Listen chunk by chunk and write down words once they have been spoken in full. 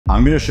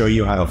I'm going to show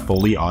you how to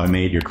fully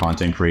automate your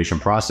content creation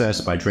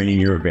process by training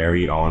your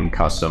very own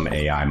custom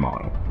AI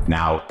model.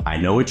 Now, I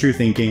know what you're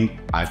thinking.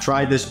 I've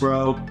tried this,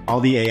 bro.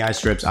 All the AI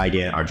scripts I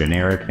get are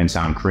generic and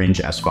sound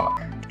cringe as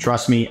fuck.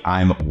 Trust me,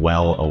 I'm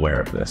well aware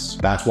of this.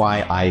 That's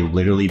why I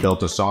literally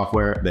built a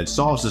software that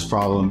solves this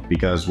problem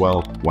because,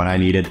 well, what I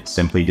needed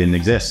simply didn't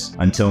exist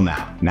until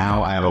now.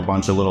 Now I have a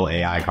bunch of little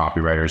AI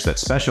copywriters that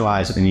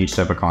specialize in each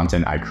type of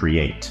content I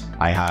create.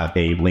 I have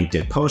a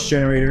LinkedIn post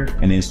generator,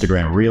 an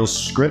Instagram Reels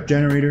script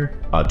generator,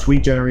 a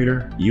tweet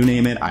generator, you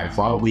name it. I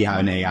probably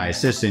have an AI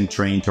assistant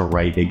trained to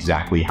write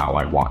exactly how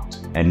I want.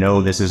 And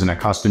no, this isn't a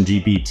custom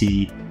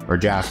GPT or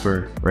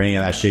Jasper or any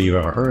of that shit you've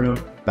ever heard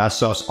of. That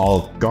stuff's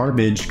all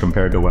garbage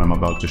compared to what I'm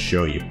about to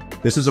show you.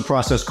 This is a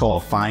process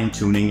called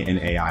fine-tuning an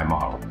AI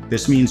model.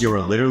 This means you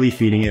are literally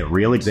feeding it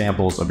real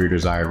examples of your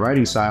desired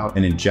writing style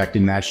and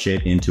injecting that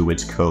shit into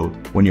its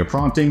code. When you're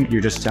prompting,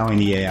 you're just telling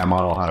the AI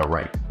model how to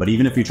write. But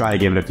even if you try to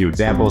give it a few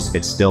examples,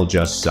 it still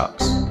just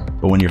sucks.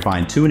 But when you're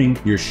fine-tuning,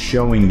 you're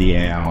showing the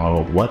AI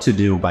model what to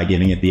do by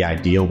giving it the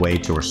ideal way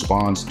to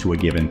respond to a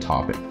given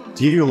topic.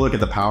 To give you a look at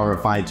the power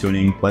of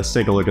fine-tuning, let's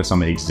take a look at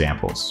some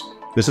examples.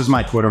 This is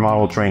my Twitter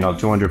model trained on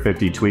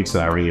 250 tweets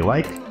that I really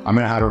like. I'm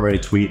gonna have it write a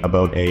tweet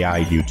about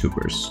AI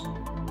YouTubers.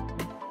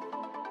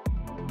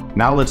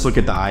 Now let's look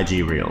at the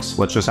IG Reels.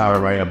 Let's just have it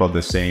write about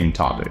the same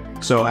topic.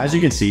 So as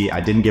you can see,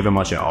 I didn't give it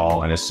much at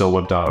all and it still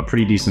whipped out a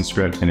pretty decent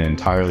script in an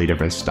entirely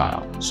different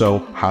style. So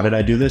how did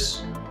I do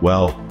this?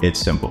 Well, it's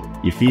simple.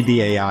 You feed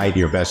the AI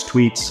your best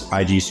tweets,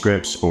 IG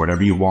scripts, or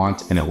whatever you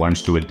want, and it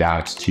learns to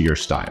adapt to your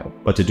style.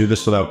 But to do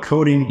this without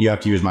coding, you have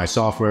to use my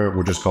software,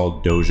 which is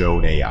called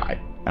Dojo AI.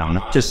 And I'm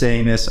not just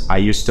saying this, I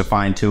used to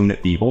fine tune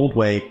it the old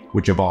way,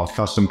 which involves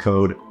custom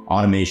code,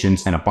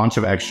 automations, and a bunch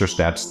of extra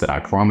steps that I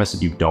promise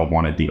that you don't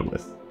want to deal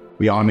with.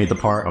 We automate the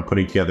part of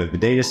putting together the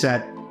data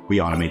set, we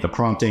automate the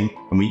prompting,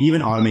 and we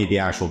even automate the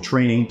actual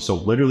training. So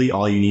literally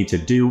all you need to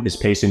do is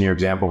paste in your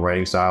example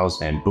writing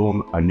styles and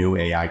boom, a new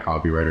AI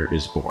copywriter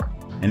is born.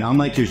 And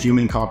unlike your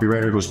human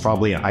copywriter who's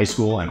probably in high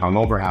school and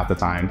hungover half the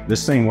time,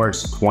 this thing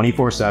works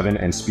 24/7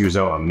 and spews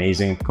out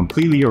amazing,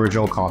 completely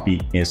original copy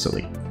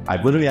instantly.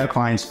 I've literally had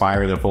clients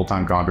fire their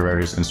full-time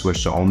copywriters and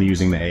switch to only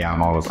using the AI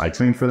models I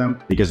trained for them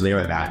because they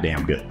are that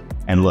damn good.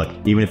 And look,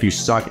 even if you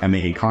suck at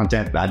making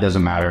content, that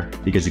doesn't matter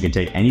because you can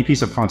take any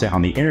piece of content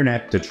on the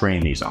internet to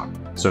train these on.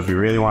 So if you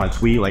really want to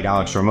tweet like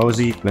Alex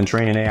Hormozi, then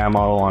train an AI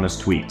model on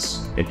his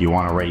tweets. If you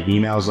want to write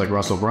emails like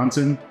Russell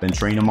Brunson, then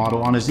train a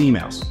model on his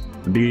emails.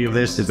 The beauty of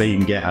this is that you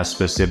can get as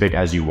specific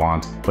as you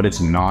want, but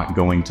it's not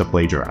going to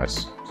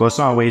plagiarize. So let's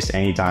not waste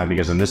any time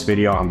because in this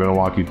video, I'm going to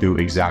walk you through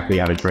exactly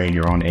how to train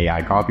your own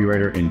AI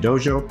copywriter in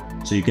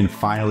Dojo so you can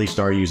finally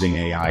start using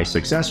AI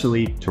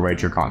successfully to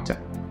write your content.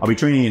 I'll be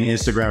training an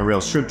Instagram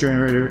Reels script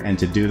generator, and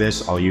to do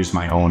this, I'll use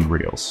my own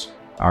Reels.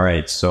 All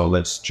right, so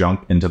let's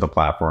jump into the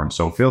platform.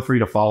 So feel free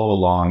to follow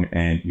along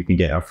and you can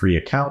get a free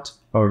account.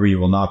 However, you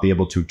will not be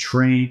able to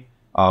train,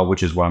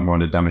 which is what I'm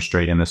going to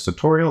demonstrate in this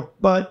tutorial,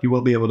 but you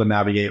will be able to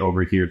navigate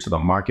over here to the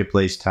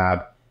Marketplace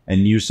tab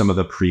and use some of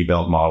the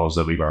pre-built models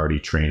that we've already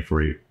trained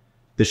for you.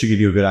 This should give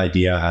you a good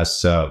idea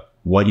as to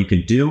what you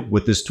can do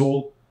with this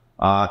tool.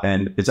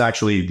 And it's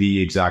actually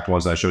the exact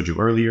ones I showed you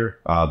earlier.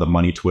 The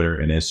Money, Twitter,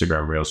 and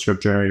Instagram Reels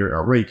script generator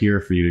are right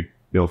here for you to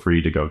feel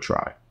free to go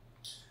try.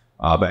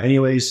 But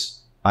anyways,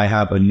 I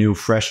have a new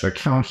fresh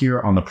account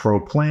here on the Pro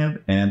plan,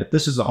 and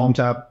this is the Home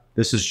tab.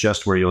 This is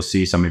just where you'll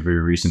see some of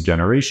your recent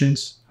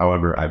generations.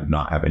 However, I do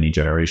not have any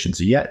generations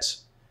yet.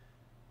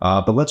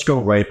 But let's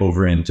go right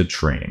over into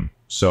training.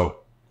 So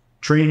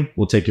training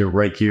will take you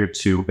right here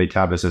to a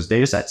tab that says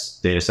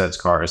datasets.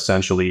 Datasets are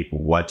essentially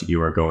what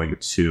you are going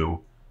to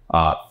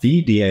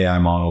feed the AI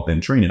model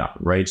and train it on,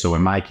 right? So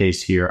in my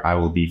case here, I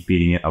will be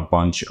feeding it a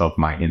bunch of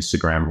my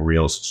Instagram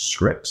Reels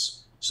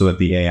scripts so that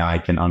the AI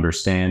can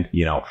understand,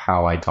 you know,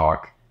 how I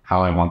talk,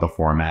 how I want the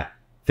format,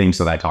 things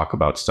that I talk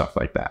about, stuff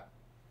like that.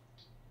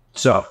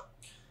 So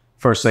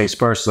first things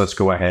first, let's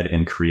go ahead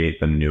and create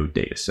the new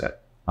data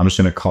set. I'm just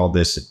going to call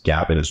this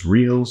Gavin's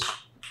Reels.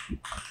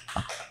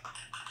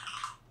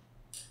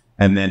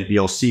 And then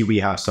you'll see we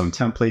have some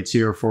templates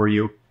here for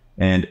you.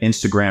 And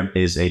Instagram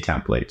is a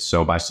template.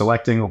 So by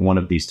selecting one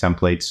of these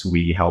templates,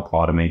 we help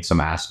automate some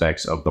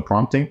aspects of the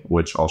prompting,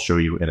 which I'll show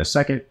you in a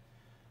second.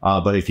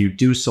 But if you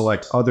do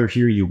select other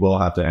here, you will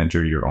have to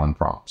enter your own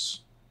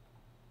prompts.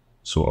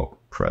 So I'll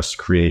press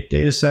create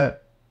dataset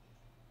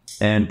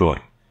and boom.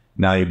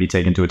 Now you'll be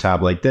taken to a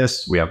tab like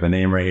this. We have the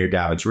name right here,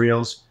 Gavin's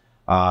Reels.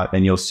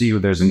 And you'll see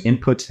there's an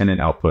input and an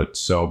output.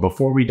 So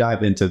before we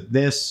dive into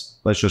this,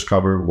 let's just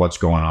cover what's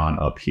going on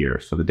up here.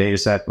 So the data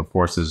set, of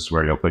course, is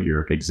where you'll put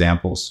your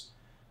examples,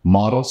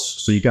 models.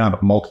 So you can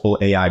have multiple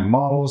AI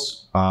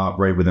models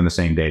right within the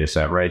same data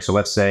set, right? So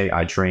let's say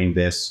I trained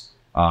this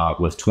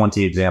with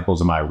 20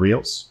 examples of my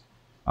Reels,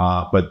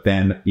 but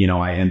then, you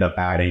know, I end up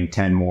adding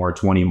 10 more,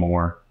 20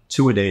 more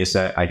to a data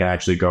set. I can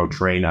actually go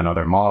train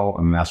another model,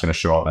 and that's going to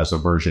show up as a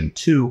version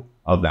 2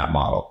 of that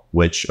model,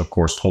 which of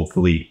course,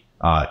 hopefully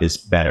is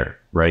better,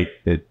 right?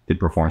 It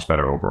performs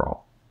better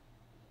overall.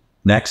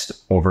 Next,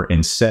 over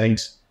in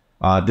settings,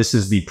 This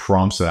is the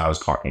prompts that I was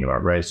talking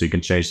about, right? So you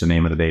can change the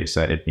name of the data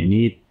set if you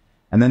need.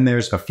 And then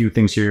there's a few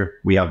things here.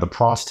 We have the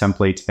prompts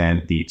template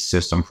and the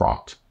system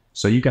prompt.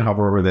 So you can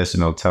hover over this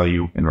and it'll tell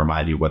you and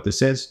remind you what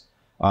this is.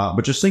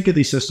 But just think of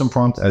the system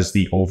prompt as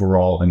the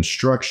overall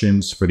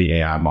instructions for the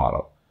AI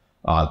model.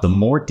 The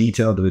more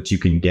detailed that you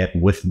can get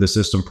with the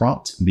system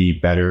prompt, the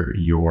better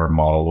your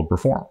model will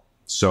perform.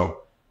 So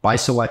by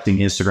selecting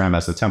Instagram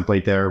as the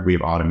template there,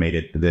 we've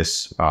automated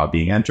this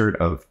being entered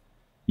of,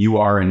 you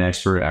are an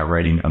expert at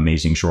writing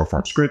amazing short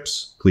form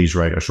scripts. Please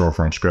write a short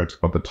form script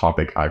of the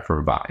topic I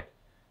provide.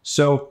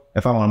 So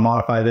if I want to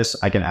modify this,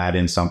 I can add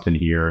in something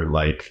here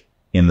like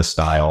in the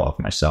style of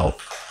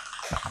myself.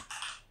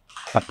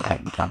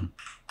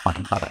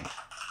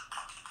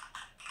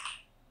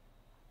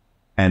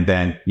 And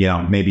then,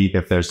 maybe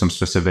if there's some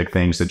specific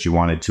things that you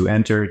wanted to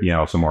enter,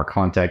 some more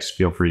context,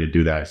 feel free to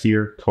do that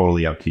here.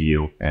 Totally up to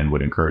you, and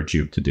would encourage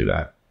you to do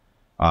that.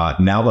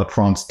 Now the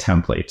prompts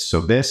template.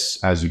 So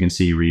this, as you can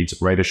see,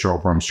 reads, write a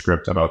short form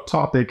script about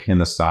topic in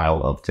the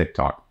style of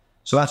TikTok.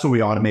 So that's what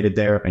we automated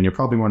there. And you're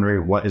probably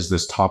wondering, what is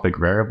this topic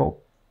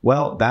variable?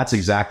 Well, that's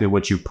exactly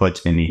what you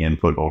put in the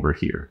input over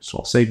here. So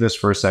I'll save this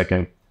for a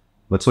second.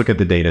 Let's look at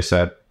the data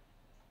set.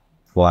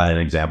 We'll add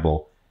an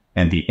example.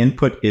 And the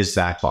input is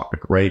that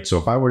topic, right? So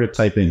if I were to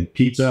type in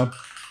pizza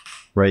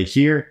right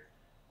here,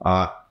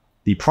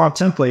 the prompt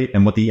template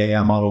and what the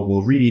AI model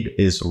will read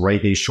is,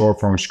 write a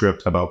short form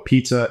script about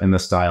pizza in the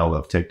style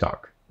of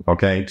TikTok.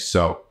 Okay,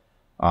 so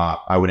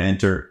I would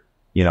enter,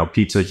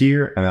 pizza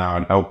here, and then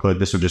on output,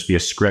 this would just be a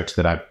script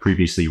that I've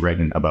previously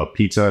written about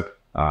pizza.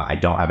 I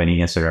don't have any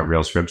Instagram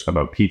Reel scripts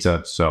about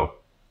pizza, so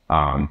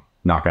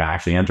not going to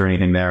actually enter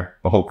anything there,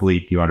 but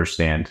hopefully you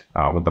understand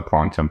what the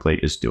prompt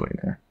template is doing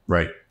there,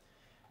 right?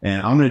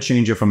 And I'm going to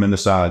change it from in the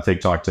style of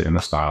TikTok to in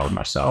the style of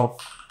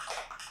myself.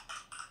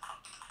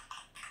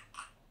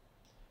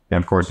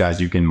 And of course,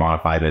 guys, you can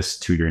modify this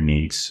to your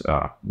needs,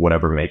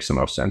 whatever makes the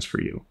most sense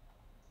for you.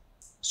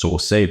 So we'll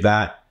save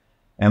that.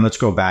 And let's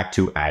go back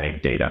to adding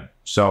data.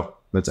 So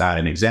let's add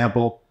an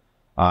example.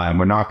 And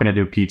we're not going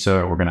to do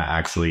pizza. We're going to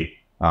actually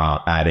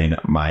add in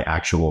my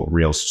actual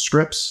Reels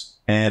scripts.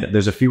 And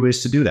there's a few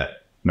ways to do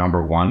that.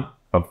 Number one,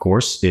 of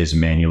course, is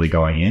manually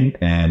going in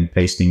and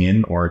pasting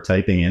in or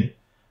typing in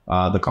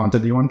the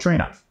content that you want to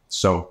train on.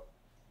 So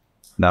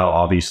that'll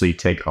obviously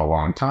take a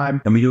long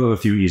time. And we do have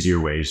a few easier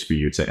ways for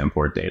you to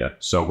import data.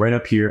 So right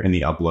up here in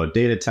the Upload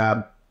Data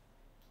tab,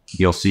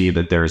 you'll see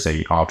that there's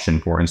an option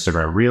for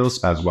Instagram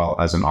Reels as well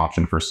as an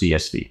option for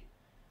CSV.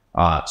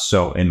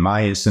 So in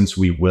my instance,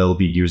 we will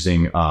be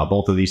using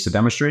both of these to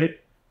demonstrate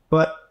it,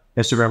 but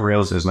Instagram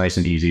Reels is nice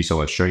and easy. So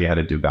let's show you how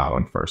to do that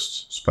one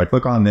first. So if I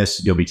click on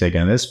this, you'll be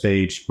taken to this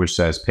page, which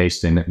says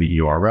paste in the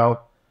URL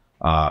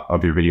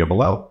of your video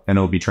below, and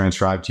it'll be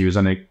transcribed to use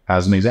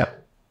as an example.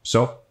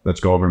 So let's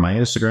go over to my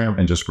Instagram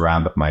and just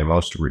grab my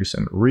most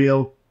recent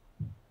reel.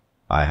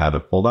 I have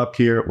it pulled up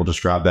here. We'll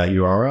just grab that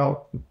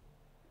URL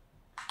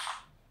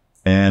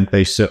and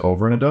paste it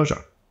over in a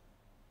Dojo.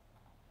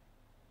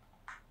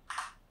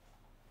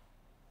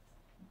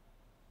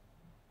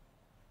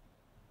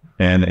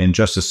 And in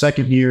just a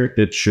second here,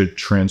 it should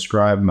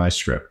transcribe my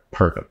script.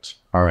 Perfect.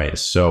 All right,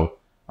 so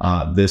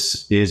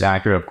this is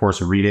accurate. Of course,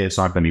 read it. It's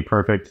not going to be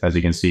perfect. As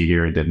you can see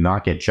here, it did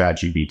not get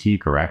ChatGPT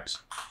correct.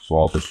 So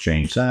I'll just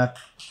change that.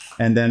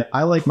 And then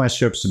I like my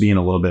scripts to be in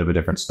a little bit of a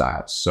different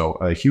style. So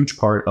a huge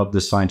part of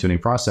this fine-tuning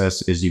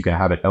process is you can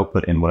have it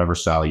output in whatever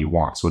style you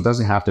want. So it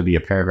doesn't have to be a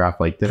paragraph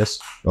like this,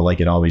 or like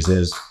it always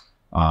is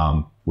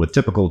with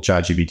typical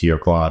ChatGPT or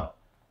Claude.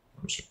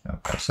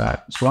 So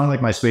I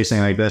like my spacing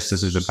like this.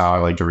 This is just how I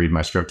like to read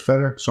my script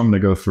better. So I'm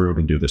going to go through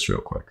and do this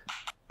real quick.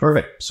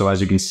 Perfect. So as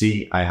you can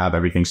see, I have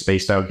everything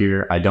spaced out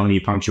here. I don't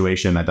need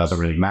punctuation. That doesn't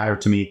really matter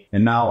to me.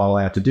 And now all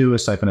I have to do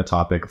is type in a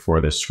topic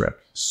for this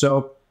script.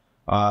 So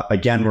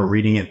again, we're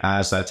reading it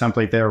as that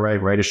template there,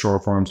 right? Write a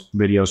short form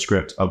video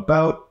script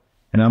about,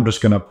 and I'm just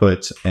going to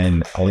put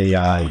an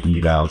AI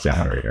eval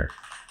generator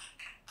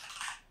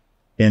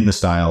in the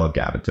style of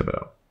Gavin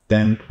Thibodeau.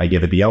 Then I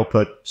give it the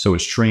output, so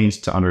it's trained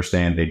to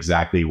understand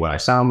exactly what I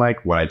sound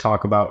like, what I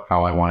talk about,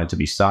 how I want it to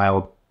be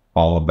styled,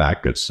 all of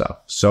that good stuff.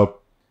 So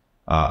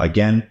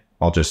again,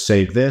 I'll just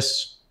save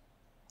this.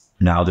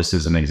 Now this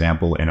is an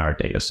example in our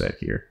data set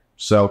here.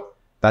 So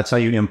that's how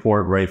you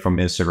import right from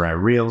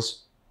Instagram Reels.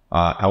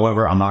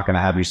 However, I'm not going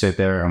to have you sit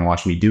there and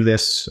watch me do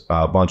this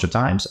a bunch of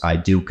times. I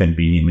do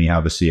conveniently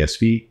have a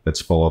CSV that's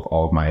full of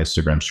all of my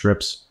Instagram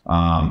scripts,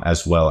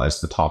 as well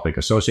as the topic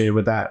associated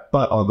with that.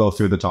 But I'll go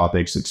through the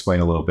topics, explain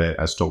a little bit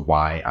as to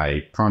why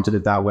I prompted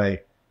it that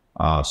way.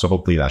 So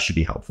hopefully that should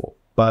be helpful.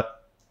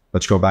 But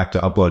let's go back to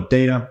upload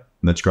data.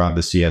 Let's grab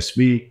the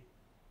CSV.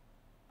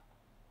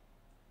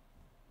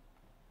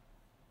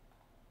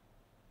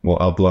 We'll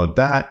upload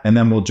that, and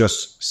then we'll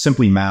just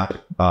simply map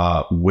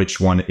which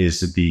one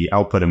is the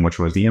output and which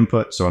was the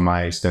input. So in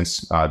my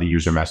instance, the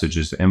user message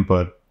is the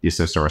input, the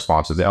assistant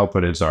response is the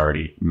output. It's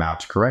already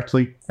mapped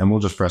correctly, and we'll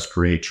just press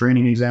create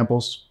training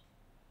examples.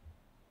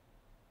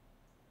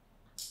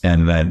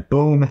 And then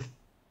boom,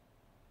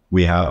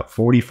 we have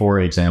 44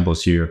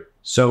 examples here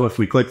So if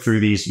we click through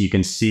these, you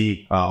can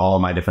see all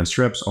of my different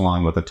scripts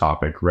along with the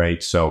topic,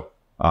 right? So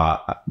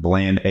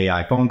Bland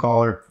AI phone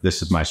caller.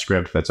 This is my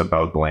script that's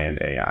about Bland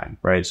AI,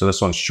 right? So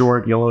this one's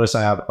short. You'll notice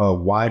I have a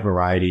wide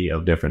variety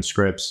of different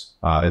scripts.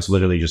 It's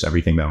literally just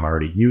everything that I'm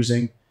already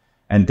using.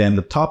 And then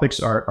the topics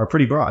are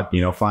pretty broad,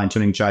 you know,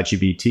 fine-tuning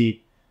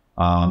ChatGPT.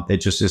 It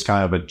just is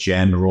kind of a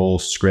general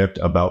script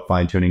about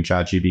fine-tuning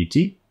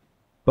ChatGPT.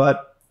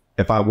 But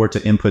if I were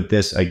to input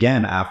this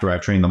again after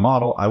I've trained the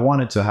model, I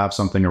want it to have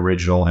something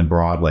original and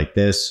broad like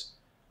this.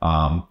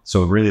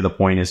 So really the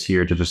point is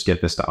here to just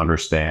get this to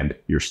understand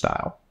your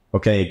style.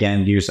 Okay,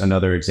 again, use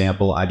another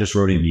example. I just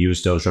wrote in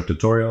use Dojo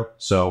tutorial.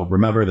 So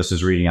remember, this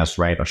is reading us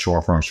write a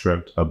short form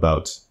script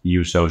about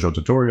use Dojo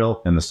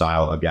tutorial in the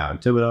style of Gavin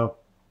Thibodeau.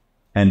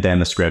 And then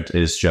the script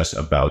is just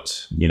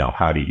about, you know,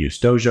 how to use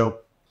Dojo.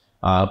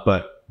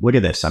 But look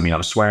at this. I mean,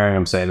 I'm swearing,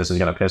 I'm saying this is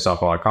going to piss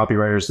off all our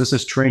copywriters. This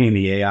is training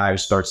the AI to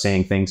start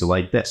saying things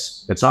like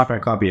this. It's not going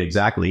to copy it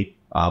exactly,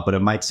 but it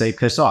might say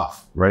piss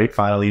off, right?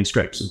 Finally in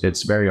scripts.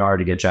 It's very hard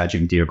to get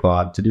ChatGPT or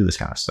Claude to do this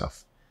kind of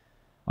stuff.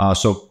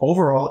 So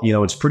overall, you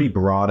know, it's pretty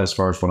broad as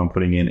far as what I'm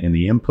putting in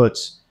the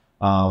inputs.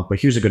 But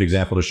here's a good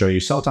example to show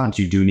you. Sometimes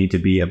you do need to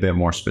be a bit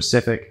more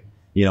specific.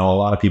 You know, a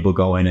lot of people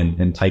go in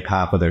and type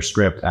half of their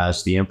script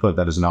as the input.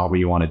 That is not what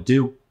you want to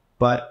do.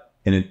 But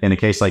in a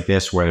case like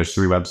this, where there's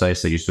 3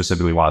 websites that you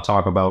specifically want to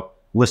talk about,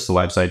 list the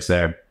websites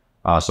there.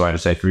 So I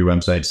just say 3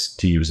 websites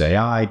to use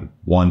AI,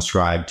 1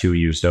 Scribe, 2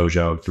 use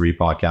Dojo, 3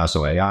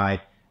 Podcasto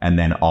AI, and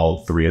then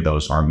all 3 of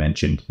those are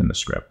mentioned in the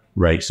script,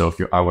 right? So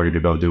if I were to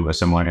go do a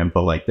similar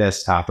input like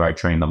this after I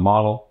train the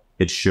model,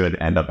 it should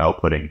end up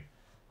outputting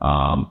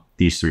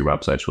these 3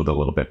 websites with a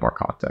little bit more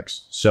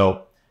context.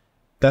 So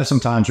that's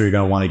sometimes where you're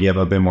going to want to give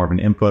a bit more of an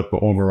input,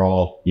 but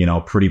overall, you know,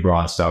 pretty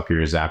broad stuff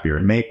here is Zapier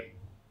and Make.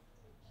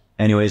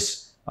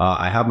 Anyways,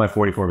 I have my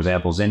 44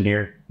 examples in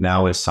here.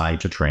 Now it's time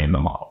to train the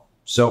model.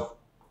 So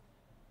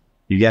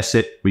you guessed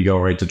it, we go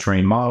right to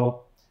train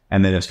model,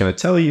 and then it's going to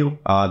tell you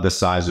the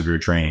size of your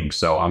training.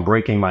 So I'm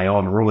breaking my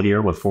own rule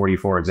here with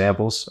 44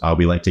 examples.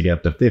 We like to get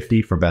up to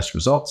 50 for best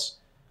results.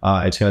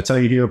 It's going to tell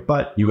you here,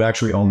 but you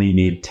actually only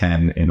need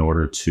 10 in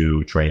order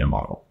to train a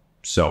model.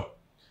 So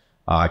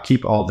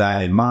keep all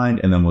that in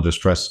mind, and then we'll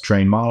just press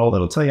train model.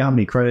 It'll tell you how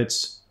many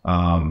credits.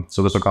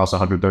 So this will cost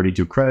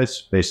 132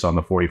 credits based on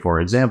the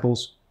 44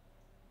 examples.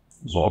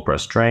 So I'll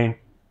press train.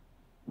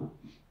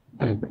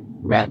 All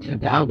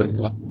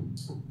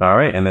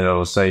right, and then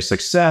it'll say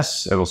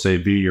success. It'll say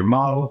view your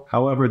model.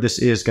 However, this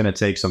is going to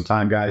take some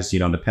time, guys. You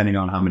know, depending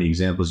on how many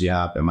examples you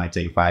have, it might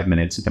take 5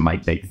 minutes. It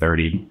might take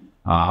 30.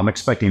 I'm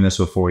expecting this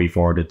with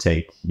 44 to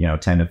take, you know,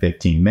 10 to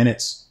 15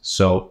 minutes.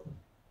 So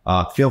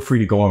feel free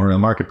to go over to the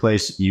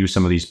marketplace, use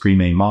some of these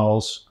pre-made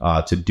models.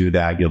 To do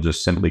that, you'll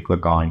just simply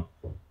click on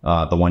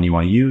the one you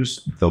want to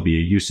use. There'll be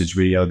a usage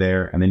video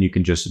there, and then you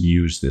can just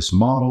use this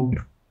model.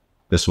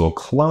 This will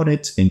clone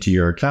it into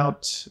your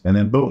account, and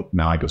then boom,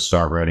 now I can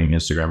start writing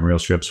Instagram Reel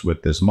scripts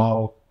with this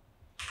model.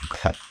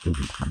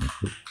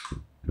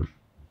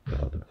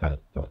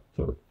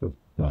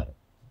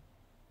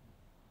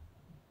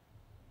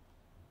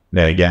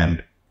 Then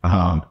again,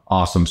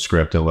 awesome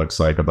script it looks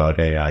like about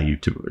AI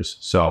YouTubers.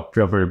 So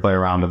feel free to play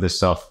around with this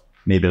stuff.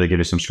 Maybe it'll give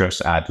you some scripts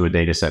to add to a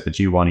data set that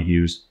you want to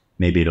use.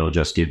 Maybe it'll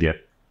just give you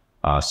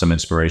some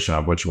inspiration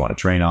on what you want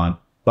to train on.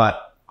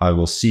 But I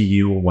will see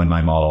you when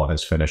my model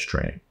has finished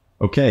training.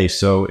 Okay,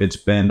 so it's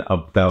been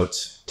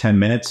about 10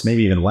 minutes,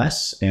 maybe even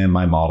less, and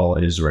my model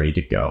is ready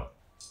to go.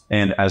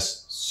 And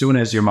as soon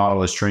as your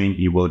model is trained,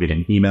 you will get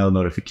an email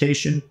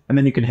notification, and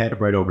then you can head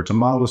right over to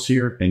models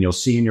here, and you'll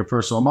see in your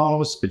personal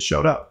models, it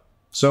showed up.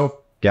 So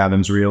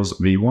Gavin's Reels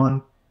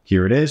V1,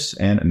 here it is,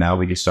 and now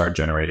we can start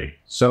generating.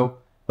 So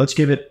let's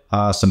give it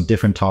some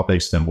different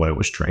topics than what it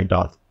was trained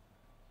on.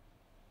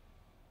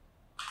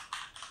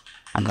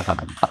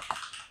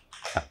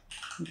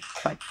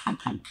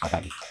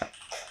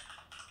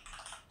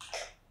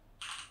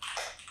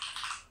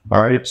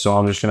 All right, so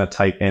I'm just going to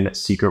type in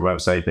secret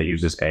website that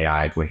uses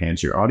AI to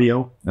enhance your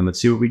audio, and let's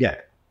see what we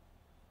get.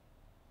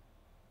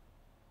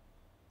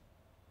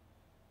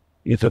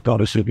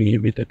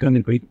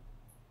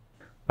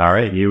 All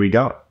right, here we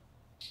go.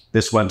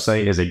 This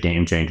website is a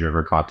game changer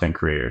for content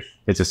creators.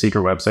 It's a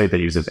secret website that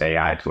uses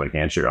AI to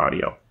enhance your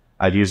audio.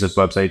 I've used this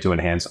website to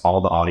enhance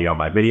all the audio of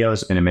my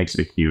videos, and it makes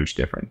a huge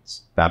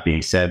difference. That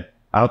being said,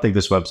 I don't think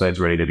this website is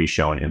ready to be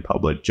shown in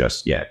public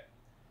just yet.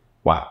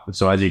 Wow.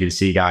 So as you can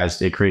see,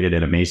 guys, it created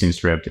an amazing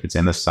script. It's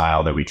in the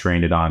style that we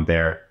trained it on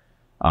there.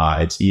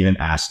 It's even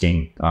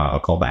asking a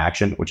call to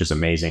action, which is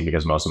amazing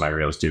because most of my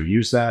reels do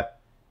use that.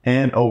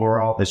 And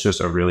overall, it's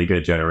just a really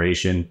good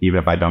generation. Even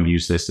if I don't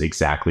use this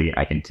exactly,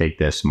 I can take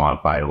this,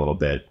 modify it a little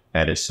bit,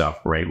 edit stuff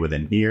right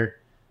within here.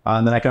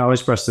 And then I can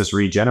always press this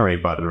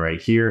regenerate button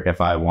right here if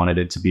I wanted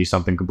it to be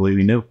something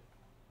completely new.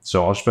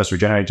 So I'll just press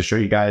regenerate to show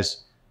you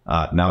guys.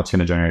 Now it's going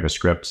to generate a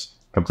script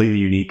completely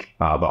unique,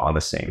 but on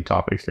the same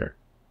topic here.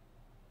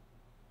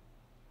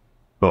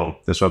 Boom.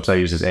 This website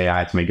uses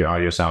AI to make your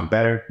audio sound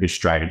better. You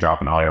just drag and drop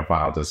an audio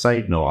file to the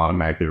site, and it'll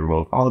automatically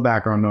remove all the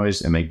background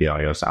noise and make the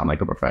audio sound like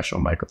a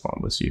professional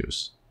microphone was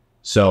used.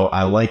 So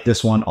I like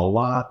this one a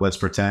lot. Let's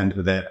pretend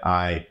that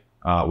I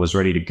was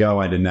ready to go.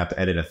 I didn't have to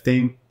edit a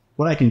thing.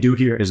 What I can do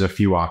here is a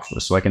few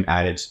options. So I can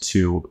add it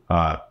to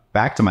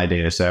back to my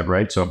data set,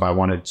 right? So if I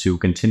wanted to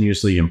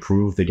continuously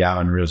improve the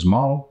Gavin Reels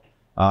model,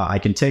 I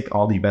can take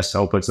all the best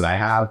outputs that I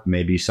have,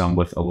 maybe some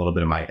with a little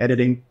bit of my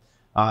editing,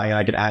 and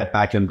I can add it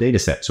back in the data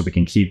set so we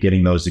can keep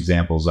getting those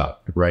examples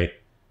up, right?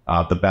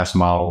 The best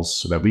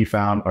models that we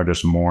found are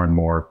just more and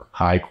more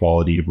high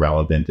quality,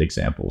 relevant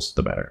examples,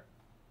 the better.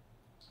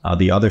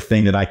 The other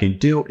thing that I can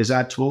do is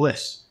add to a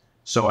list.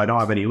 So I don't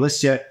have any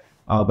lists yet,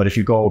 but if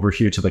you go over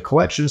here to the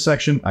collection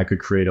section, I could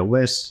create a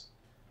list.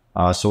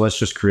 So let's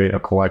just create a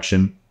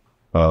collection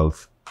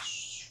of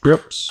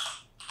scripts.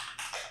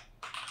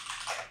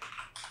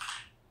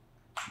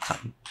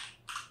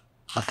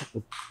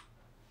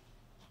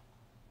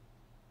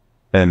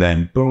 And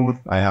then boom,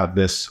 I have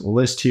this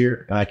list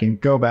here, and I can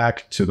go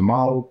back to the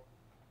model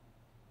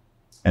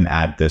and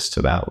add this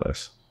to that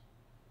list.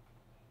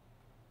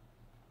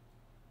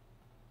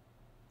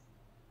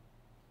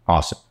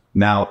 Awesome.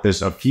 Now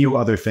there's a few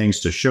other things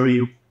to show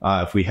you.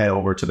 If we head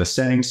over to the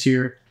settings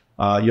here,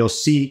 you'll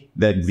see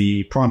that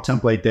the prompt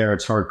template there,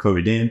 it's hard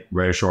coded in,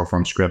 very short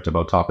form script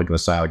about topic of the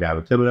style of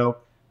Gavin Thibodeau.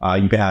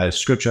 You can add a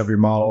description of your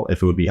model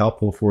if it would be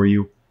helpful for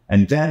you.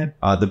 And then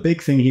the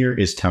big thing here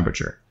is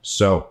temperature.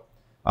 So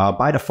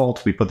by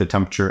default, we put the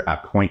temperature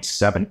at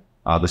 0.7.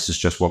 This is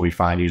just what we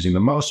find using the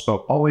most,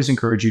 but always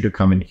encourage you to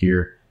come in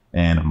here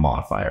and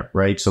modify it,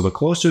 right? So the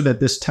closer that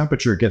this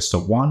temperature gets to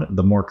 1,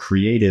 the more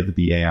creative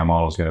the AI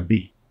model is going to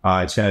be.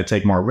 It's going to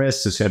take more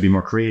risks. It's going to be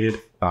more creative,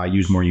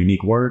 use more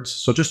unique words.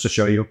 So just to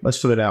show you, let's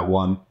put it at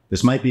 1.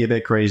 This might be a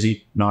bit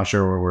crazy. Not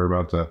sure what we're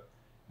about to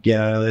get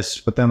out of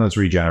this, but then let's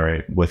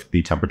regenerate with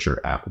the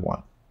temperature at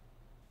 1.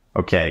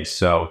 Okay,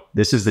 so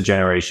this is the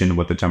generation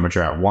with the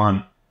temperature at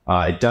 1.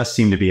 It does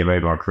seem to be a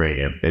bit more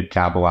creative. It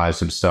capitalized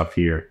some stuff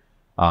here.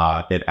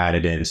 It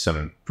added in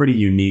some pretty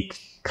unique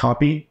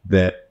copy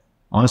that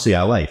honestly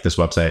I like. This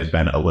website has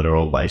been a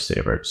literal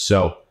lifesaver.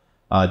 So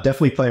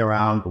definitely play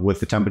around with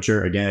the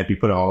temperature. Again, if you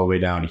put it all the way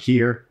down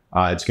here,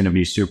 it's going to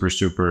be super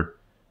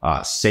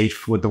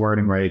safe with the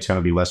wording, right? It's going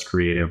to be less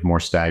creative, more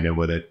stagnant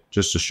with it.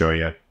 Just to show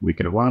you, we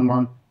could run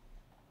one.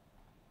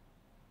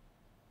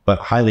 But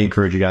highly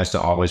encourage you guys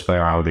to always play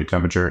around with your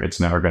temperature.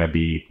 It's never going to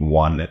be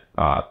one that,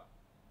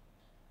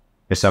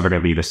 it's never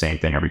going to be the same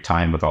thing every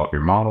time with all of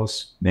your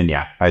models. And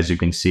yeah, as you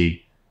can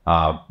see,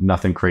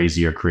 nothing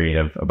crazy or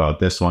creative about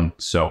this one.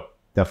 So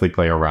definitely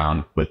play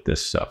around with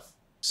this stuff.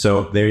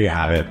 So there you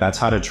have it. That's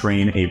how to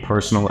train a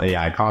personal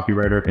AI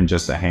copywriter in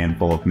just a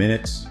handful of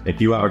minutes. If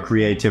you have a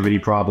creativity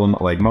problem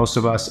like most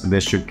of us,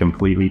 this should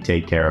completely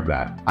take care of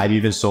that. I've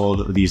even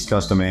sold these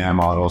custom AI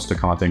models to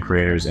content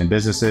creators and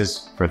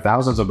businesses for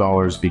thousands of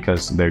dollars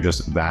because they're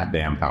just that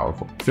damn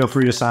powerful. Feel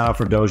free to sign up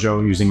for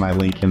Dojo using my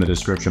link in the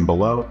description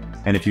below.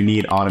 And if you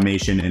need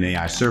automation and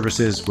AI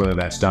services, whether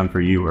that's done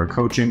for you or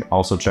coaching,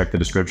 also check the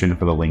description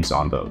for the links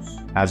on those.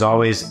 As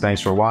always,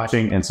 thanks for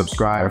watching and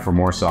subscribe for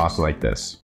more sauce like this.